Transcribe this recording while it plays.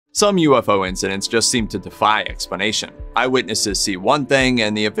Some UFO incidents just seem to defy explanation. Eyewitnesses see one thing,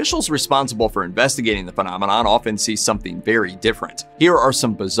 and the officials responsible for investigating the phenomenon often see something very different. Here are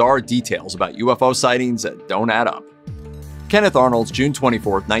some bizarre details about UFO sightings that don't add up. Kenneth Arnold's June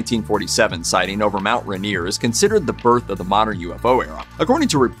 24, 1947 sighting over Mount Rainier is considered the birth of the modern UFO era. According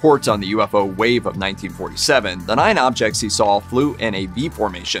to reports on the UFO wave of 1947, the 9 objects he saw flew in a V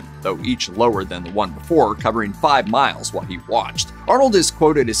formation, though each lower than the one before, covering 5 miles while he watched. Arnold is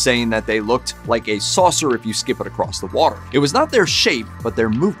quoted as saying that they looked like a saucer if you skip it across the water. It was not their shape, but their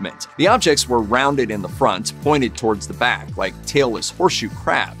movement. The objects were rounded in the front, pointed towards the back, like tailless horseshoe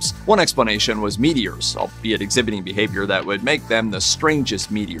crabs. One explanation was meteors, albeit exhibiting behavior that would make them the strangest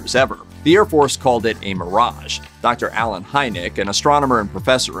meteors ever. The Air Force called it a mirage. Dr. Alan Hynek, an astronomer and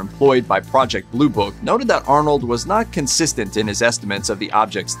professor employed by Project Blue Book, noted that Arnold was not consistent in his estimates of the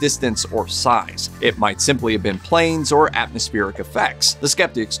object's distance or size. It might simply have been planes or atmospheric effects. The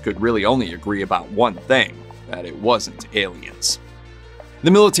skeptics could really only agree about one thing: that it wasn't aliens. The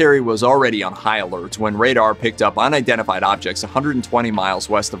military was already on high alert when radar picked up unidentified objects 120 miles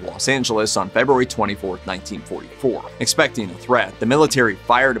west of Los Angeles on February 24, 1944. Expecting a threat, the military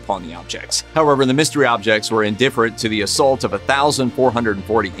fired upon the objects. However, the mystery objects were indifferent to the assault of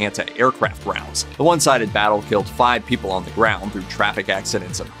 1,440 anti-aircraft rounds. The one-sided battle killed 5 people on the ground through traffic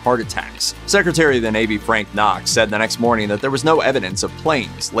accidents and heart attacks. Secretary of the Navy Frank Knox said the next morning that there was no evidence of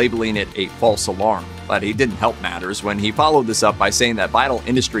planes, labeling it a false alarm. But he didn't help matters when he followed this up by saying that vital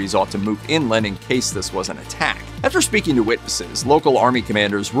industries ought to move inland in case this was an attack. After speaking to witnesses, local army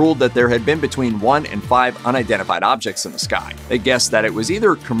commanders ruled that there had been between 1 and 5 unidentified objects in the sky. They guessed that it was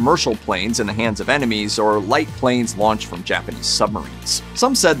either commercial planes in the hands of enemies or light planes launched from Japanese submarines.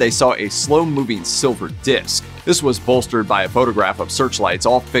 Some said they saw a slow-moving silver disc. This was bolstered by a photograph of searchlights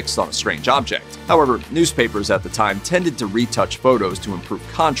all fixed on a strange object. However, newspapers at the time tended to retouch photos to improve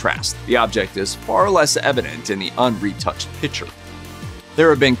contrast. The object is far less evident in the unretouched picture. There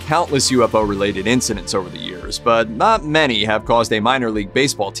have been countless UFO-related incidents over the years, but not many have caused a minor league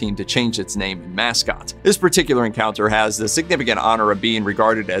baseball team to change its name and mascot. This particular encounter has the significant honor of being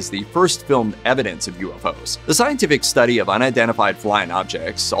regarded as the first filmed evidence of UFOs. The scientific study of unidentified flying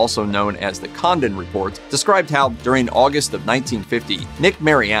objects, also known as the Condon Report, described how, during August of 1950, Nick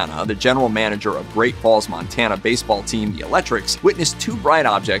Mariana, the general manager of Great Falls, Montana baseball team the Electrics, witnessed 2 bright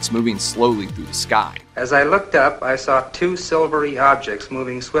objects moving slowly through the sky. As I looked up, I saw 2 silvery objects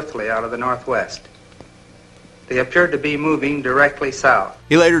moving swiftly out of the northwest. They appeared to be moving directly south.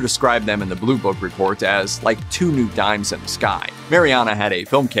 He later described them in the Blue Book report as like 2 new dimes in the sky. Mariana had a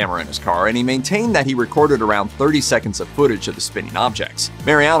film camera in his car, and he maintained that he recorded around 30 seconds of footage of the spinning objects.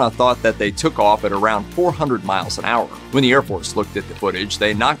 Mariana thought that they took off at around 400 miles an hour. When the Air Force looked at the footage,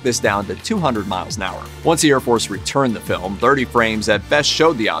 they knocked this down to 200 miles an hour. Once the Air Force returned the film, 30 frames at best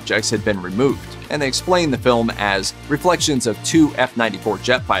showed the objects had been removed, and they explained the film as reflections of 2 F-94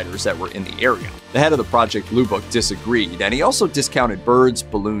 jet fighters that were in the area. The head of the Project Blue Book disagreed, and he also discounted birds,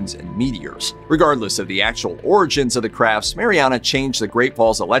 balloons, and meteors. Regardless of the actual origins of the crafts, Mariana changed the Great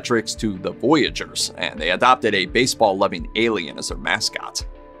Falls Electrics to the Voyagers, and they adopted a baseball-loving alien as their mascot.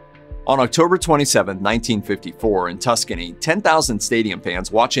 On October 27, 1954, in Tuscany, 10,000 stadium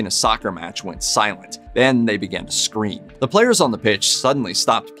fans watching a soccer match went silent. Then they began to scream. The players on the pitch suddenly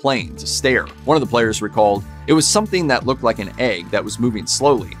stopped playing to stare. One of the players recalled, "It was something that looked like an egg that was moving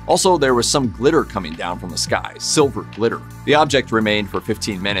slowly. Also, there was some glitter coming down from the sky, silver glitter." The object remained for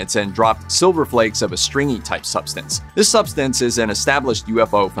 15 minutes and dropped silver flakes of a stringy-type substance. This substance is an established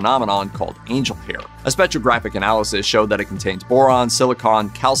UFO phenomenon called angel hair. A spectrographic analysis showed that it contained boron, silicon,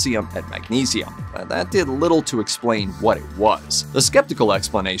 calcium, and magnesium. But that did little to explain what it was. The skeptical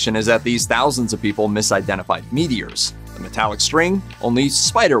explanation is that these thousands of people misidentified meteors. The metallic string? Only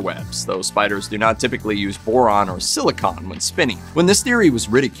spider webs, though spiders do not typically use boron or silicon when spinning. When this theory was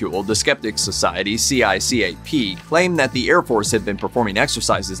ridiculed, the Skeptics Society, CICAP, claimed that the Air Force had been performing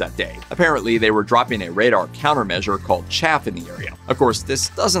exercises that day. Apparently, they were dropping a radar countermeasure called chaff in the area. Of course, this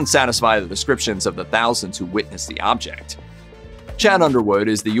doesn't satisfy the descriptions of the thousands who witnessed the object. Chad Underwood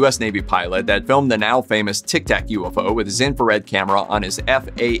is the U.S. Navy pilot that filmed the now-famous Tic Tac UFO with his infrared camera on his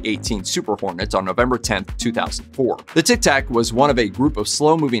FA-18 Super Hornet on November 10, 2004. The Tic Tac was one of a group of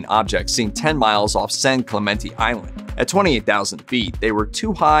slow-moving objects seen 10 miles off San Clemente Island. At 28,000 feet, they were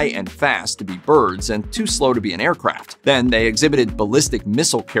too high and fast to be birds and too slow to be an aircraft. Then they exhibited ballistic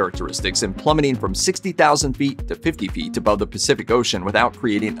missile characteristics in plummeting from 60,000 feet to 50 feet above the Pacific Ocean without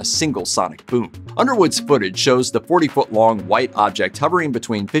creating a single sonic boom. Underwood's footage shows the 40-foot-long white object hovering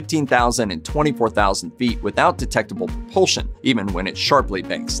between 15,000 and 24,000 feet without detectable propulsion, even when it sharply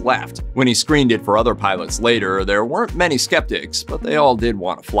banks left. When he screened it for other pilots later, there weren't many skeptics, but they all did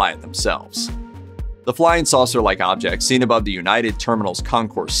want to fly it themselves. The flying saucer-like object seen above the United Terminal's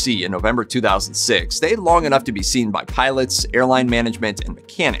Concourse C in November 2006 stayed long enough to be seen by pilots, airline management, and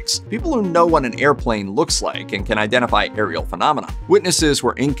mechanics, people who know what an airplane looks like and can identify aerial phenomena. Witnesses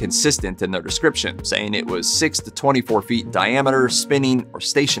were inconsistent in their description, saying it was 6 to 24 feet in diameter, spinning, or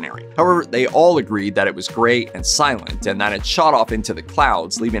stationary. However, they all agreed that it was gray and silent and that it shot off into the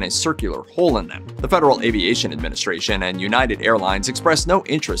clouds, leaving a circular hole in them. The Federal Aviation Administration and United Airlines expressed no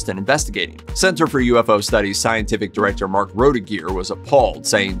interest in investigating. Center for UFO Studies Scientific Director Mark Rodegear was appalled,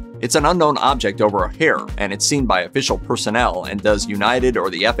 saying, "It's an unknown object over a hair, and it's seen by official personnel, and does United or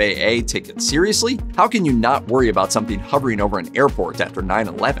the FAA take it seriously? How can you not worry about something hovering over an airport after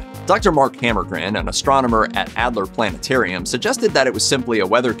 9/11? Dr. Mark Hammergren, an astronomer at Adler Planetarium, suggested that it was simply a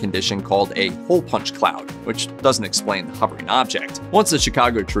weather condition called a hole punch cloud, which doesn't explain the hovering object. Once the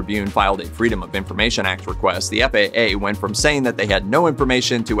Chicago Tribune filed a Freedom of Information Act request, the FAA went from saying that they had no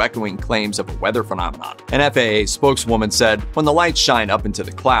information to echoing claims of a weather phenomenon. An FAA spokeswoman said, "When the lights shine up into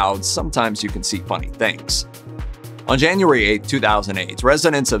the clouds, sometimes you can see funny things." On January 8, 2008,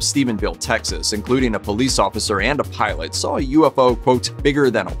 residents of Stephenville, Texas, including a police officer and a pilot, saw a UFO, quote, bigger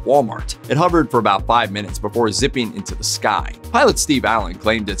than a Walmart. It hovered for about 5 minutes before zipping into the sky. Pilot Steve Allen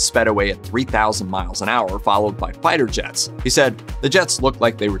claimed it sped away at 3,000 miles an hour, followed by fighter jets. He said, "The jets looked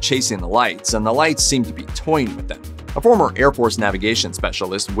like they were chasing the lights, and the lights seemed to be toying with them." A former Air Force navigation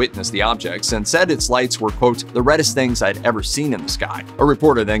specialist witnessed the objects and said its lights were, quote, the reddest things I'd ever seen in the sky. A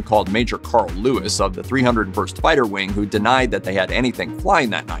reporter then called Major Carl Lewis of the 301st Fighter Wing, who denied that they had anything flying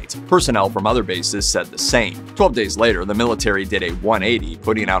that night. Personnel from other bases said the same. 12 days later, the military did a 180,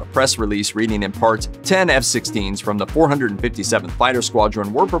 putting out a press release reading in part, 10 F-16s from the 457th Fighter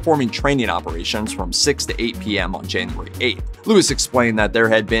Squadron were performing training operations from 6 to 8 p.m. on January 8th. Lewis explained that there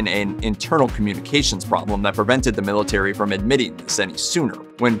had been an internal communications problem that prevented the military from admitting this any sooner.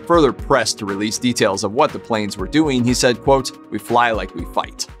 When further pressed to release details of what the planes were doing, he said, quote, "We fly like we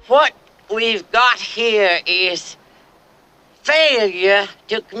fight." What we've got here is failure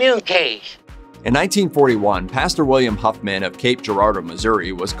to communicate. In 1941, Pastor William Huffman of Cape Girardeau,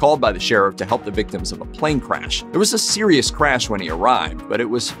 Missouri, was called by the sheriff to help the victims of a plane crash. There was a serious crash when he arrived, but it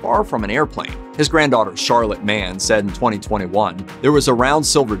was far from an airplane. His granddaughter, Charlotte Mann, said in 2021, "There was a round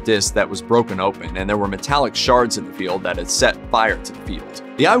silver disc that was broken open, and there were metallic shards in the field that had set fire to the field."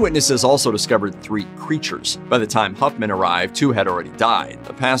 The eyewitnesses also discovered 3 creatures. By the time Huffman arrived, 2 had already died.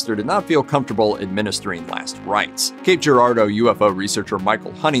 The pastor did not feel comfortable administering last rites. Cape Girardeau UFO researcher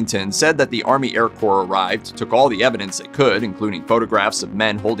Michael Huntington said that the Army Air Corps arrived, took all the evidence they could, including photographs of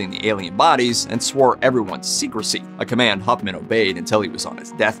men holding the alien bodies, and swore everyone to secrecy, a command Huffman obeyed until he was on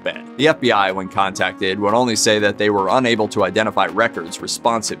his deathbed. The FBI, when contacted, would only say that they were unable to identify records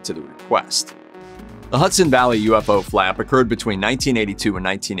responsive to the request. The Hudson Valley UFO flap occurred between 1982 and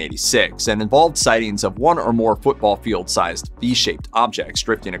 1986 and involved sightings of 1 or more football field-sized V-shaped objects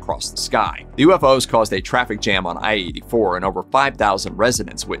drifting across the sky. The UFOs caused a traffic jam on I-84 and over 5,000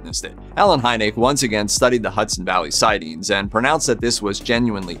 residents witnessed it. Alan Hynek once again studied the Hudson Valley sightings and pronounced that this was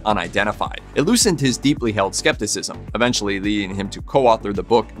genuinely unidentified. It loosened his deeply held skepticism, eventually leading him to co-author the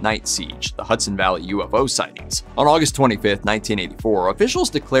book Night Siege, The Hudson Valley UFO Sightings. On August 25, 1984, officials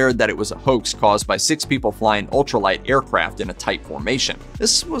declared that it was a hoax caused by 6 people flying ultralight aircraft in a tight formation.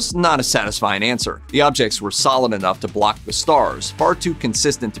 This was not a satisfying answer. The objects were solid enough to block the stars, far too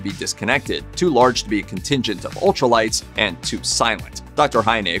consistent to be disconnected, too large to be a contingent of ultralights, and too silent. Dr.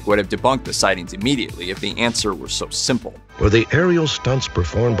 Hynek would have debunked the sightings immediately if the answer were so simple. Were the aerial stunts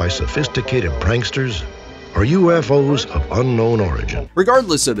performed by sophisticated pranksters or UFOs of unknown origin?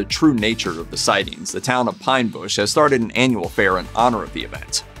 Regardless of the true nature of the sightings, the town of Pine Bush has started an annual fair in honor of the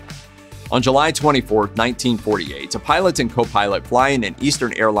event. On July 24, 1948, a pilot and co-pilot flying an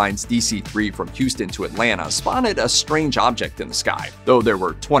Eastern Airlines DC-3 from Houston to Atlanta spotted a strange object in the sky. Though there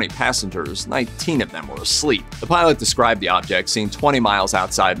were 20 passengers, 19 of them were asleep. The pilot described the object seen 20 miles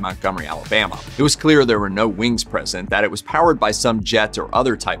outside Montgomery, Alabama. It was clear there were no wings present, that it was powered by some jet or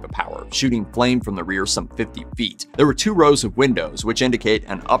other type of power, shooting flame from the rear some 50 feet. There were 2 rows of windows, which indicate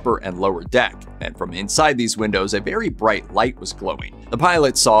an upper and lower deck, and from inside these windows, a very bright light was glowing. The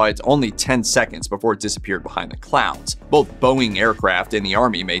pilot saw it only 10 seconds before it disappeared behind the clouds. Both Boeing aircraft and the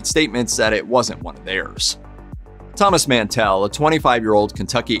Army made statements that it wasn't one of theirs. Thomas Mantell, a 25-year-old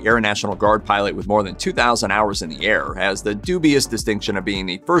Kentucky Air National Guard pilot with more than 2,000 hours in the air, has the dubious distinction of being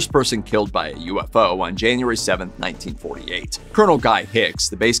the first person killed by a UFO on January 7, 1948. Colonel Guy Hicks,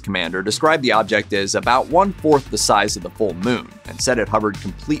 the base commander, described the object as about 1/4 the size of the full moon and said it hovered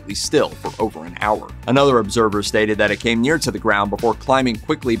completely still for over an hour. Another observer stated that it came near to the ground before climbing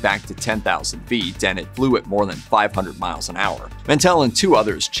quickly back to 10,000 feet, and it flew at more than 500 miles an hour. Mantell and 2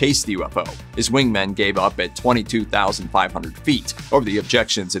 others chased the UFO. His wingmen gave up at 22,500 feet. Over the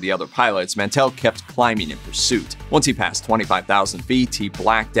objections of the other pilots, Mantell kept climbing in pursuit. Once he passed 25,000 feet, he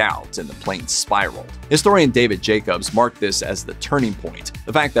blacked out and the plane spiraled. Historian David Jacobs marked this as the turning point.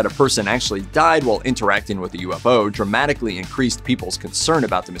 The fact that a person actually died while interacting with the UFO dramatically increased people's concern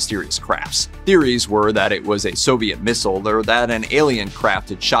about the mysterious crafts. Theories were that it was a Soviet missile or that an alien craft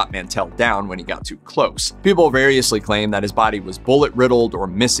had shot Mantell down when he got too close. People variously claimed that his body was bullet-riddled or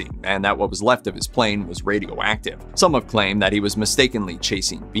missing, and that what was left of his plane was radioactive. Some have claimed that he was mistakenly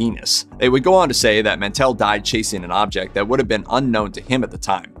chasing Venus. They would go on to say that Mantell died chasing an object that would have been unknown to him at the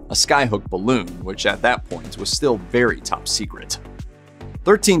time, a skyhook balloon, which at that point was still very top secret.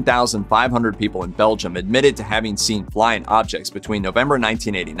 13,500 people in Belgium admitted to having seen flying objects between November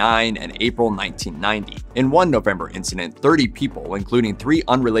 1989 and April 1990. In one November incident, 30 people, including 3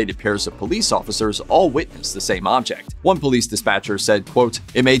 unrelated pairs of police officers, all witnessed the same object. One police dispatcher said, quote,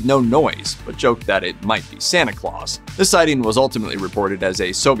 "It made no noise," but joked that it might be Santa Claus. This sighting was ultimately reported as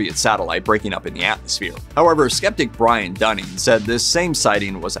a Soviet satellite breaking up in the atmosphere. However, skeptic Brian Dunning said this same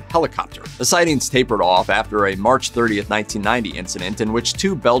sighting was a helicopter. The sightings tapered off after a March 30, 1990 incident in which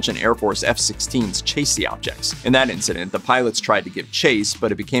 2 Belgian Air Force F-16s chased the objects. In that incident, the pilots tried to give chase,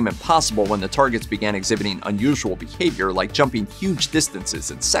 but it became impossible when the targets began exhibiting unusual behavior like jumping huge distances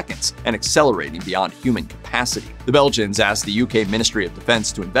in seconds and accelerating beyond human capacity. The Belgians asked the UK Ministry of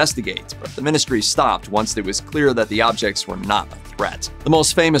Defense to investigate, but the ministry stopped once it was clear that the objects were not a threat. The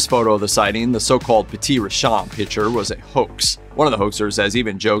most famous photo of the sighting, the so-called Petit Richard picture, was a hoax. One of the hoaxers has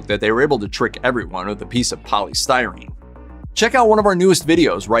even joked that they were able to trick everyone with a piece of polystyrene. Check out one of our newest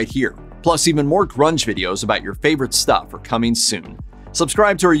videos right here. Plus, even more grunge videos about your favorite stuff are coming soon.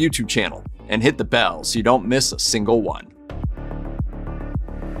 Subscribe to our YouTube channel and hit the bell so you don't miss a single one.